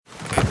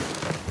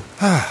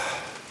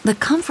The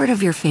comfort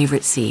of your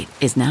favorite seat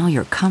is now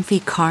your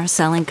comfy car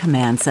selling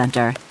command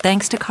center,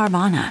 thanks to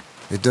Carvana.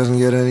 It doesn't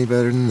get any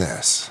better than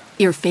this.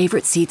 Your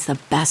favorite seat's the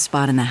best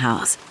spot in the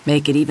house.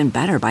 Make it even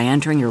better by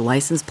entering your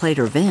license plate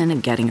or VIN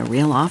and getting a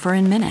real offer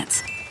in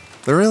minutes.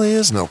 There really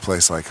is no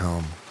place like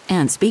home.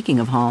 And speaking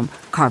of home,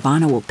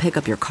 Carvana will pick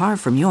up your car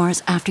from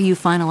yours after you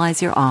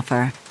finalize your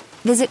offer.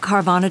 Visit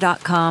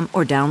Carvana.com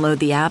or download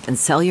the app and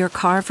sell your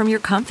car from your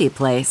comfy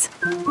place.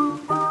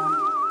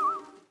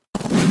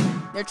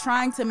 They're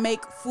trying to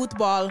make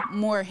football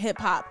more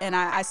hip-hop, and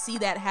I see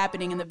that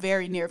happening in the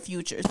very near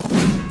future.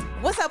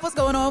 What's up? What's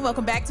going on?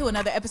 Welcome back to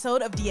another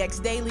episode of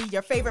DX Daily,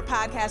 your favorite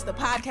podcast, the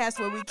podcast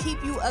where we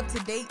keep you up to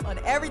date on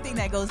everything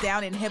that goes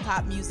down in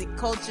hip-hop music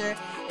culture.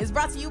 It's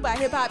brought to you by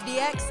Hip Hop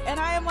DX, and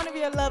I am one of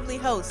your lovely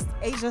hosts,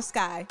 Asia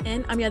Sky.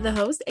 And I'm your other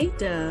host,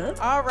 A-Dub.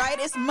 All right,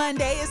 it's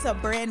Monday. It's a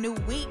brand new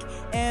week,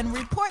 and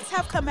reports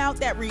have come out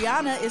that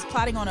Rihanna is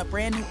plotting on a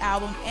brand new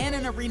album and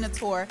an arena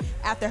tour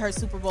after her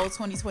Super Bowl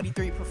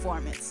 2023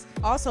 performance.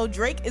 Also,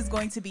 Drake is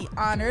going to be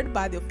honored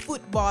by the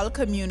football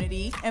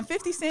community, and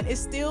 50 Cent is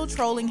still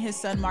trolling his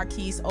son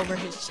Marquise over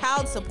his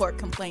child support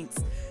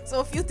complaints.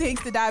 So a few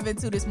things to dive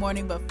into this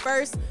morning, but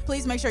first,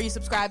 please make sure you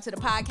subscribe to the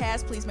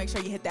podcast. Please make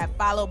sure you hit that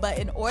follow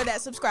button or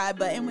that subscribe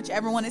button,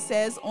 whichever one it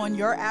says on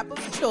your app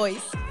of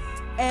choice.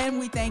 And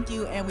we thank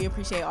you and we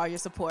appreciate all your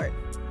support.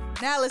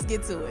 Now let's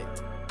get to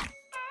it.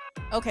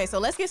 Okay, so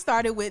let's get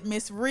started with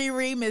Miss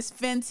Riri, Miss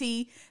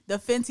Fenty. The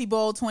Fenty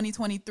Bowl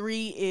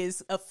 2023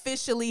 is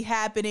officially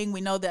happening. We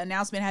know the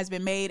announcement has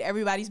been made.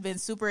 Everybody's been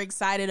super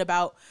excited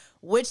about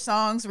which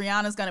songs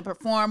Rihanna's going to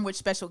perform, which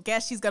special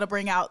guest she's going to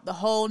bring out, the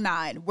whole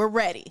nine. We're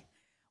ready.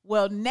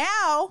 Well,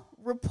 now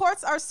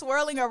reports are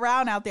swirling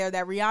around out there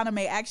that Rihanna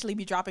may actually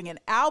be dropping an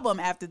album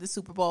after the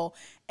Super Bowl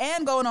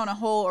and going on a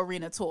whole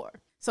arena tour.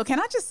 So can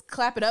I just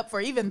clap it up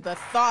for even the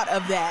thought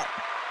of that?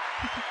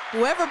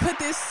 Whoever put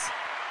this...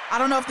 I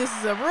don't know if this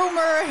is a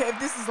rumor, if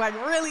this is like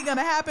really going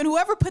to happen.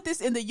 Whoever put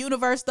this in the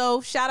universe, though,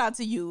 shout out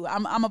to you.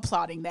 I'm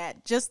applauding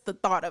that. Just the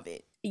thought of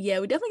it.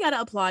 Yeah, we definitely got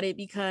to applaud it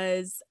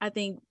because I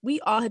think we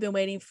all have been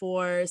waiting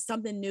for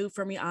something new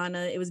from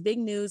Rihanna. It was big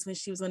news when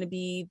she was going to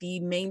be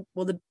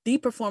the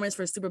performance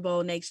for Super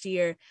Bowl next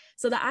year.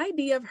 So the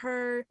idea of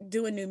her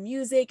doing new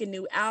music, a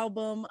new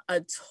album,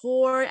 a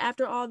tour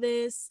after all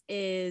this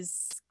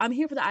I'm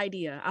here for the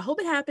idea. I hope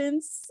it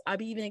happens. I'll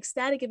be even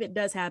ecstatic if it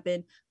does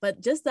happen.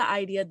 But just the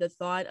idea, the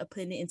thought of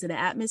putting it into the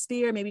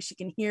atmosphere, maybe she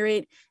can hear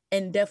it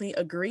and definitely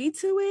agree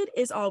to it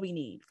is all we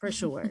need for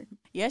sure.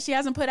 Yeah, she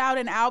hasn't put out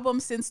an album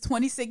since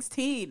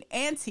 2016.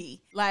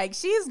 Auntie, like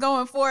she's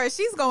going for it.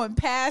 She's going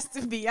past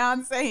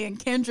Beyonce and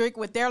Kendrick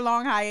with their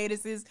long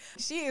hiatuses.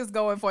 She is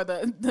going for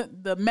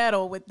the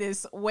medal with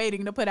this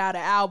waiting to put out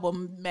an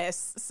album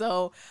mess.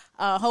 So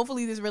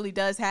hopefully this really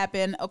does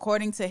happen.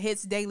 According to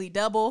Hits Daily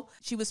Double,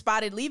 she was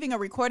spotted leaving a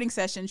recording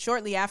session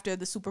shortly after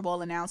the Super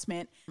Bowl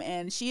announcement.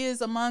 And she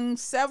is among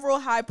several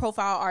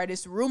high-profile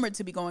artists rumored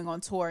to be going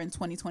on tour in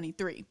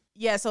 2023.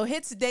 Yeah, so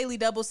Hits Daily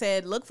Double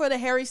said, look for the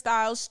Harry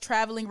Styles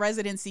traveling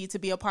residency to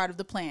be a part of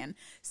the plan.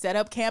 Set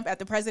up camp at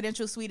the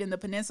Presidential Suite in the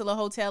Peninsula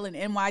Hotel in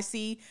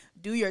NYC.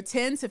 Do your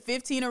 10 to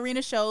 15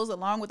 arena shows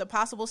along with a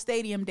possible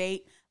stadium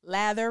date,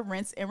 lather,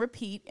 rinse, and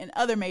repeat in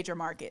other major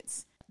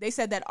markets. They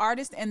said that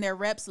artists and their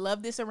reps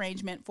love this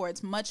arrangement for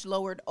its much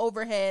lowered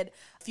overhead,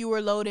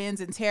 fewer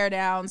load-ins and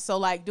tear-downs, so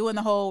like doing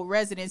the whole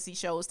residency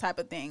shows type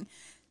of thing.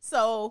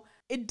 So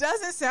it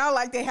doesn't sound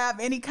like they have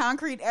any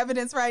concrete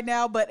evidence right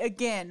now, but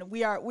again,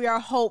 we are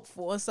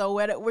hopeful. So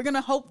we're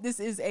gonna hope this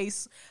is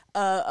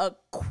a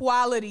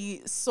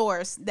quality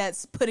source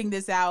that's putting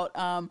this out,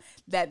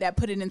 that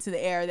put it into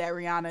the air that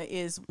Rihanna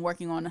is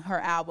working on her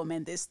album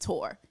and this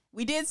tour.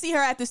 We did see her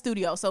at the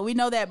studio, so we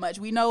know that much.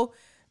 We know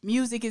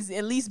music is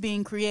at least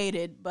being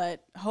created,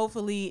 but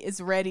hopefully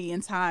it's ready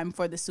in time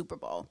for the Super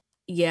Bowl.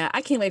 Yeah,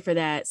 I can't wait for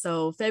that.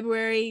 So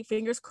February,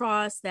 fingers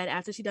crossed that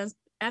after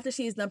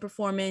she's done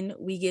performing,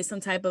 we get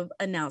some type of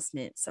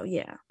announcement. So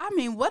yeah. I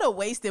mean, what a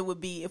waste it would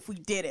be if we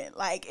didn't.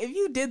 Like, if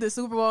you did the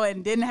Super Bowl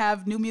and didn't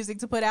have new music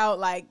to put out,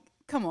 like,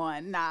 come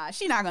on, nah,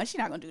 she's not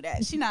gonna do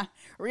that.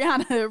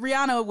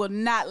 Rihanna will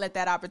not let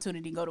that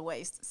opportunity go to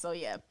waste. So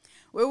yeah,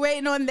 we're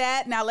waiting on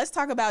that. Now let's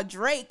talk about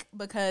Drake,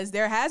 because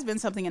there has been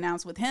something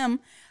announced with him.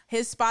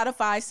 His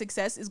Spotify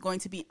success is going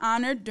to be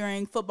honored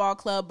during Football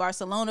Club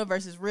Barcelona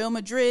versus Real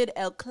Madrid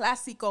El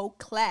Clasico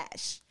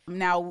clash.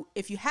 Now,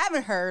 if you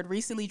haven't heard,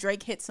 recently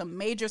Drake hit some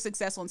major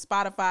success on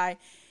Spotify.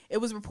 It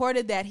was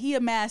reported that he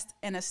amassed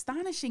an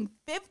astonishing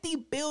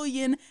 50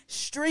 billion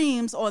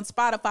streams on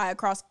Spotify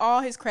across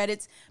all his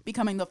credits,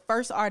 becoming the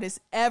first artist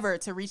ever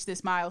to reach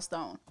this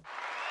milestone.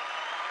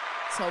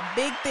 So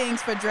big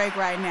things for Drake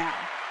right now.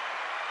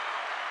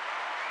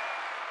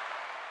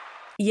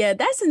 Yeah,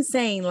 that's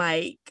insane.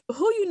 Like,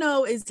 who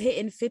is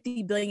hitting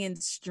 50 billion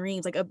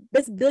streams? Like,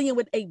 that's billion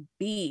with a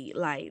B.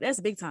 Like,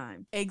 that's big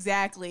time.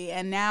 Exactly.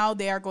 And now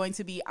they are going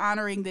to be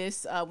honoring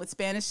this with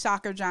Spanish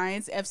soccer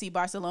giants FC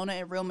Barcelona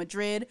and Real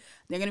Madrid.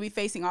 They're going to be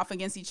facing off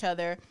against each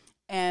other.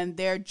 And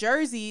their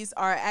jerseys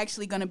are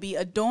actually going to be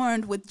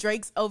adorned with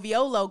Drake's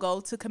OVO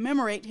logo to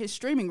commemorate his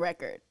streaming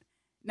record.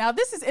 Now,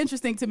 this is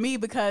interesting to me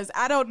because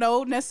I don't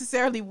know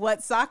necessarily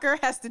what soccer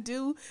has to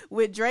do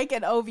with Drake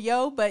and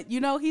OVO, but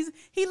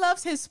he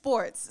loves his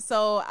sports.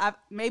 So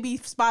maybe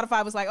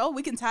Spotify was like, oh,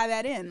 we can tie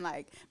that in.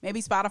 Like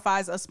maybe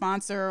Spotify's a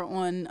sponsor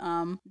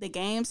on the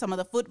games, some of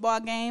the football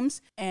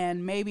games,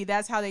 and maybe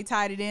that's how they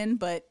tied it in.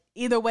 But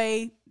either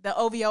way, the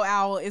OVO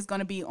owl is going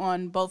to be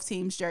on both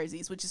teams'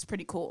 jerseys, which is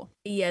pretty cool.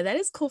 Yeah, that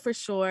is cool for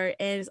sure.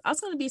 And it's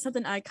also going to be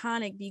something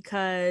iconic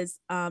because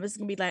this is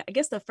going to be like, I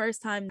guess, the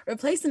first time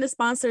replacing the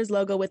sponsor's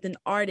logo with an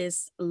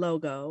artist's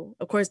logo,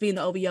 of course, being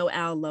the OVO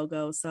owl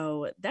logo.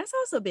 So that's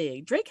also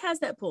big. Drake has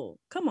that pull.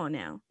 Come on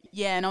now.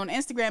 Yeah, and on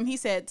Instagram, he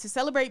said, to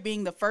celebrate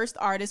being the first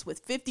artist with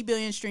 50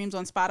 billion streams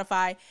on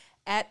Spotify,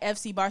 at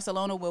FC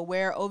Barcelona will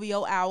wear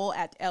OVO owl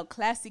at El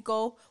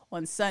Clásico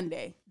on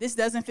Sunday. This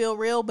doesn't feel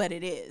real, but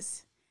it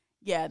is.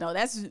 Yeah, no,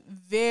 that's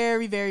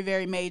very, very,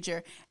 very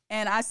major.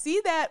 And I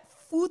see that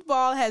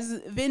football has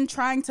been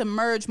trying to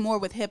merge more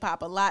with hip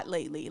hop a lot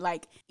lately.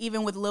 Like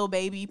even with Lil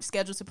Baby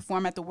scheduled to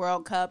perform at the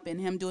World Cup and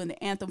him doing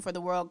the anthem for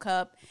the World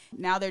Cup.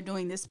 Now they're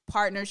doing this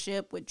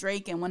partnership with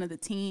Drake and one of the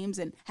teams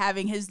and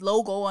having his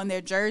logo on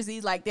their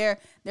jerseys. Like they're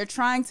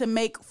trying to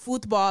make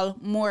football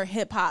more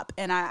hip hop.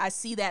 And I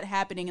see that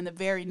happening in the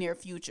very near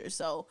future.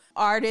 So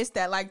artists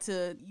that like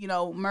to,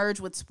 merge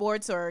with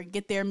sports or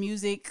get their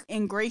music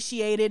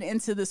ingratiated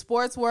into the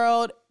sports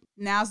world,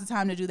 now's the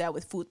time to do that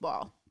with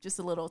football. Just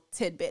a little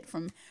tidbit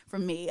from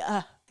me.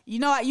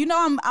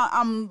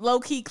 I'm low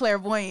key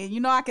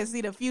clairvoyant. I can see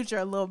the future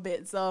a little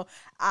bit. So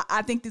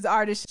I think these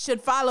artists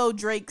should follow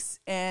Drake's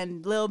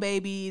and Lil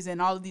Baby's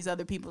and all of these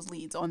other people's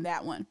leads on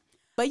that one.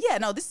 But yeah,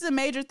 no, this is a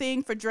major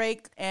thing for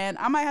Drake, and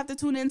I might have to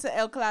tune into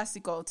El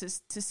Clásico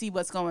to see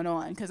what's going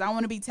on because I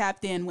want to be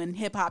tapped in when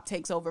hip hop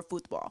takes over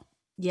football.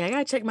 Yeah, I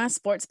gotta check my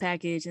sports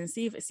package and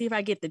see if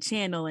I get the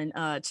channel and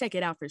check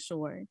it out for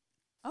sure.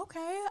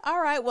 Okay.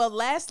 All right. Well,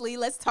 lastly,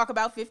 let's talk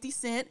about 50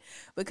 Cent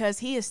because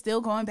he is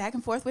still going back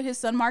and forth with his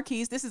son,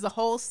 Marquise. This is a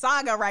whole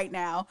saga right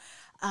now.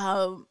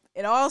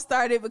 It all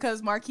started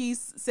because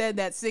Marquise said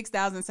that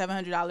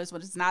 $6,700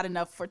 was not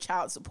enough for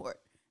child support.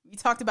 We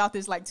talked about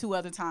this like 2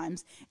 other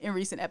times in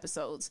recent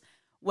episodes.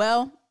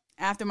 Well,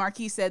 after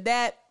Marquise said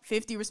that,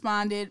 50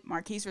 responded.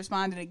 Marquise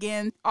responded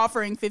again,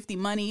 offering 50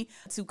 money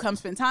to come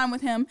spend time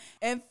with him.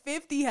 And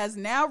 50 has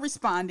now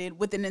responded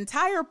with an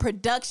entire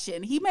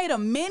production. He made a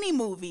mini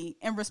movie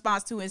in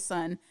response to his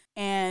son.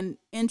 And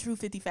in true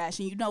 50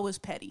 fashion, it was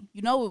petty.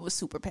 It was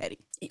super petty.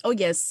 Oh,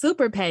 yes,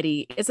 super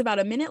petty. It's about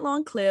a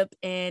 1-minute-long clip,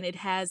 and it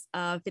has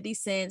 50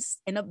 cents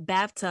in a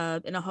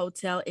bathtub in a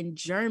hotel in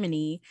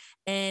Germany.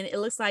 And it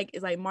looks like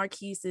it's like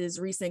Marquise's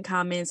recent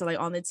comments are like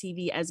on the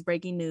TV as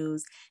breaking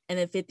news. And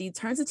then 50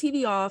 turns the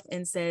TV off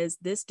and says,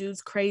 "This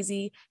dude's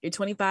crazy. You're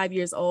 25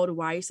 years old.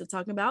 Why are you still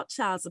talking about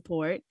child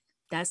support?"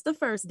 That's the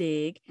first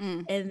dig.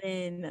 And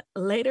then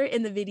later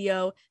in the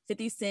video,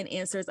 50 Cent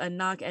answers a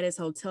knock at his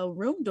hotel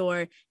room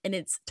door, and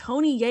it's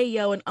Tony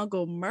Yayo and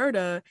Uncle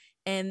Murda.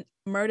 And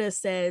Murda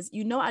says,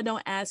 I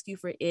don't ask you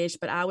for ish,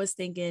 but I was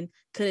thinking,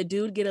 could a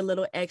dude get a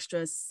little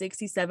extra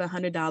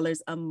 $6,700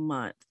 a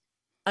month?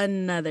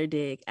 Another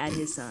dig at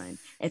his son.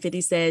 And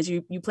 50 says,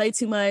 you play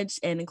too much,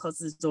 and then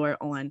closes his door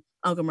on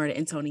Uncle Murda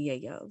and Tony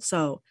Yayo.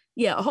 So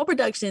yeah, a whole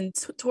production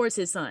towards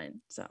his son.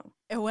 So,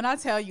 and when I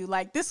tell you,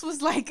 like, this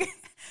was like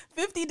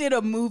 50 did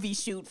a movie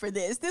shoot for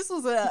this. This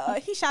was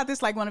he shot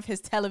this like one of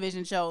his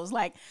television shows.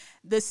 Like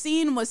the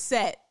scene was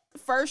set.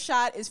 First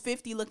shot is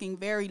 50 looking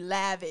very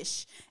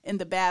lavish in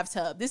the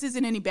bathtub. This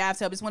isn't any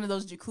bathtub. It's one of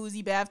those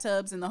jacuzzi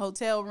bathtubs in the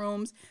hotel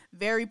rooms.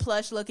 Very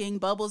plush looking,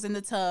 bubbles in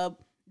the tub.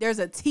 There's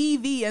a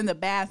TV in the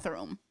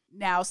bathroom.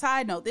 Now,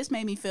 side note, this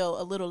made me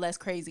feel a little less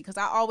crazy because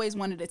I always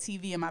wanted a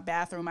TV in my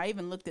bathroom. I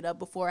even looked it up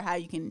before how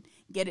you can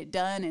get it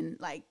done and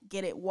like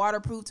get it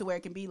waterproof to where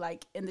it can be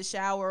like in the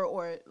shower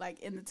or like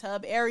in the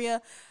tub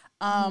area.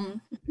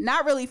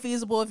 Not really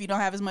feasible if you don't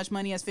have as much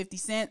money as 50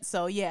 Cent.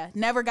 So yeah,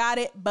 never got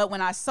it. But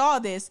when I saw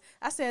this,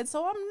 I said,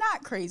 so I'm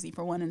not crazy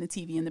for wanting a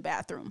TV in the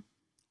bathroom.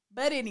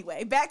 But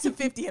anyway, back to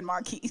 50 and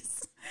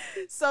Marquise.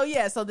 So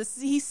yeah,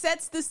 he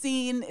sets the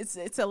scene.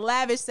 It's a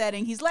lavish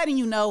setting. He's letting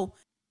you know,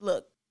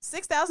 look,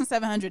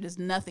 $6,700 is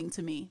nothing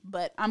to me,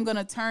 but I'm going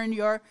to turn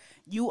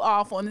you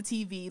off on the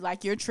TV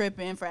like you're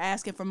tripping for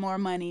asking for more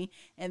money.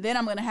 And then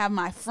I'm going to have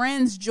my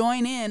friends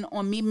join in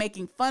on me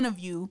making fun of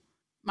you.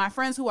 My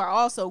friends who are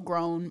also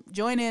grown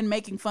join in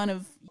making fun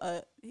of,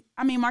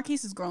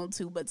 Marquise is grown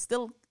too, but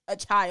still a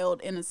child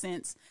in a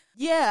sense.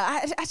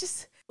 Yeah, I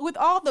just, with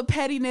all the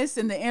pettiness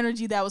and the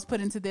energy that was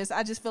put into this,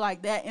 I just feel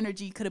like that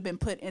energy could have been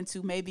put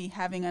into maybe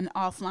having an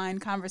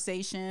offline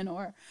conversation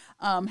or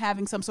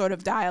having some sort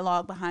of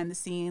dialogue behind the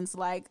scenes.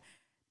 Like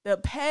the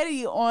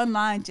petty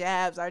online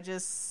jabs are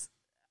just,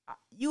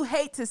 you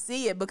hate to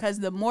see it because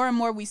the more and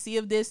more we see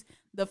of this,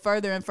 the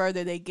further and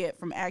further they get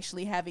from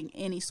actually having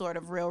any sort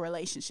of real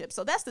relationship.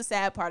 So that's the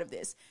sad part of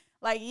this.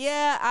 Like,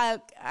 yeah,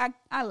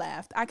 I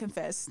laughed. I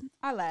confess.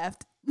 I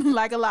laughed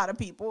like a lot of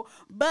people,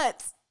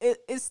 but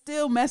it's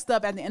still messed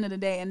up at the end of the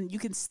day. And you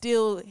can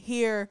still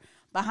hear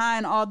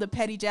behind all the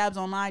petty jabs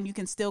online, you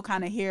can still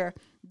kind of hear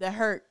the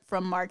hurt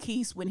from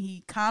Marquise when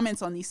he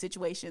comments on these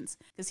situations,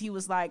 because he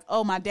was like,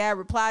 oh, my dad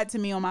replied to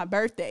me on my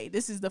birthday.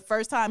 This is the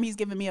first time he's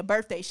given me a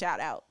birthday shout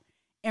out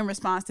in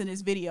response to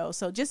this video.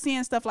 So just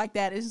seeing stuff like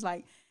that is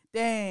like,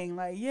 dang,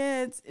 like,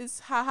 yeah, it's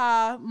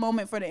haha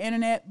moment for the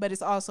internet, but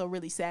it's also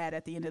really sad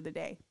at the end of the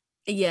day.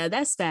 Yeah,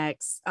 that's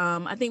facts.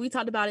 I think we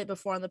talked about it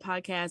before on the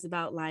podcast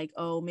about like,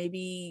 oh,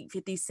 maybe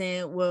 50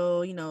 Cent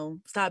will,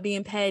 stop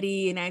being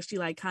petty and actually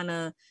like kind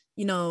of,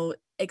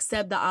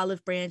 accept the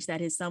olive branch that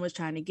his son was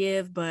trying to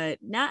give. But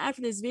now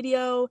after this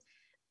video,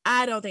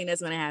 I don't think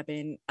that's going to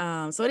happen.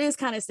 So it is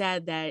kind of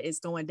sad that it's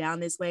going down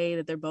this way,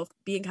 that they're both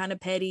being kind of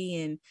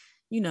petty. And,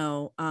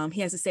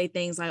 he has to say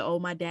things like, oh,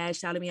 my dad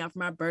shouted me out for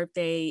my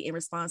birthday in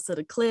response to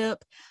the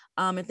clip,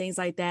 and things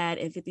like that.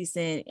 And 50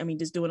 Cent,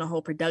 just doing a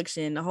whole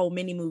production, a whole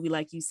mini movie,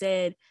 like you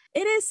said.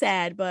 It is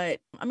sad,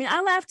 but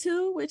I laugh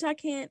too, which I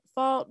can't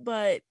fault,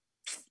 but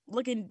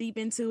looking deep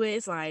into it,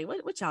 it's like,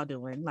 what y'all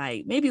doing?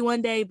 Like, maybe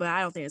one day, but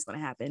I don't think it's going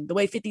to happen. The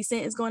way 50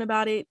 Cent is going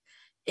about it,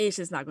 it's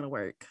just not going to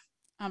work.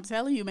 I'm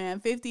telling you, man,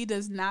 50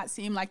 does not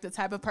seem like the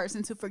type of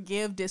person to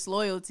forgive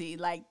disloyalty.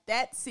 Like,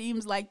 that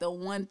seems like the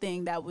one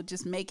thing that would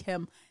just make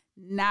him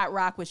not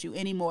rock with you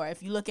anymore.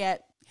 If you look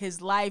at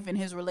his life and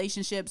his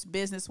relationships,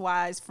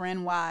 business-wise,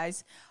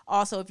 friend-wise,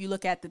 also if you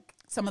look at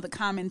some of the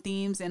common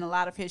themes in a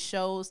lot of his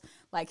shows,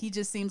 like, he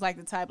just seems like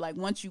the type, like,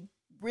 once you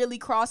really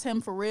cross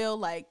him for real,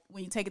 like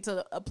when you take it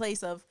to a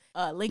place of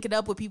linking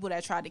up with people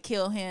that tried to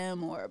kill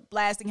him or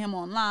blasting him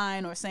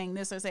online or saying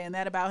this or saying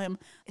that about him,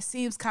 it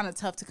seems kind of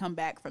tough to come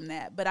back from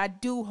that. But I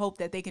do hope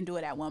that they can do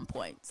it at one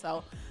point.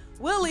 So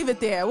we'll leave it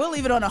there. We'll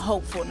leave it on a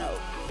hopeful note.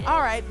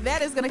 All right,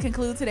 that is going to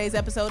conclude today's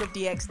episode of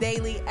DX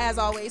Daily. As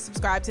always,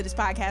 subscribe to this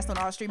podcast on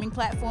all streaming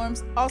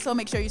platforms. Also,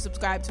 make sure you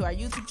subscribe to our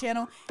YouTube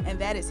channel, and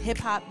that is Hip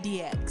Hop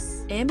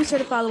DX. And be sure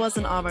to follow us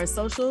on all of our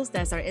socials.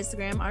 That's our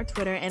Instagram, our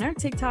Twitter, and our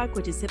TikTok,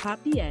 which is Hip Hop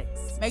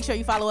DX. Make sure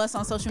you follow us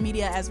on social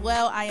media as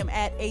well. I am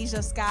at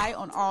Asia Sky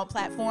on all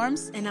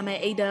platforms. And I'm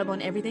at A-Dub on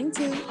everything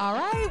too. All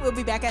right, we'll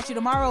be back at you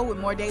tomorrow with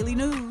more daily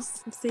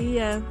news. See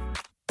ya.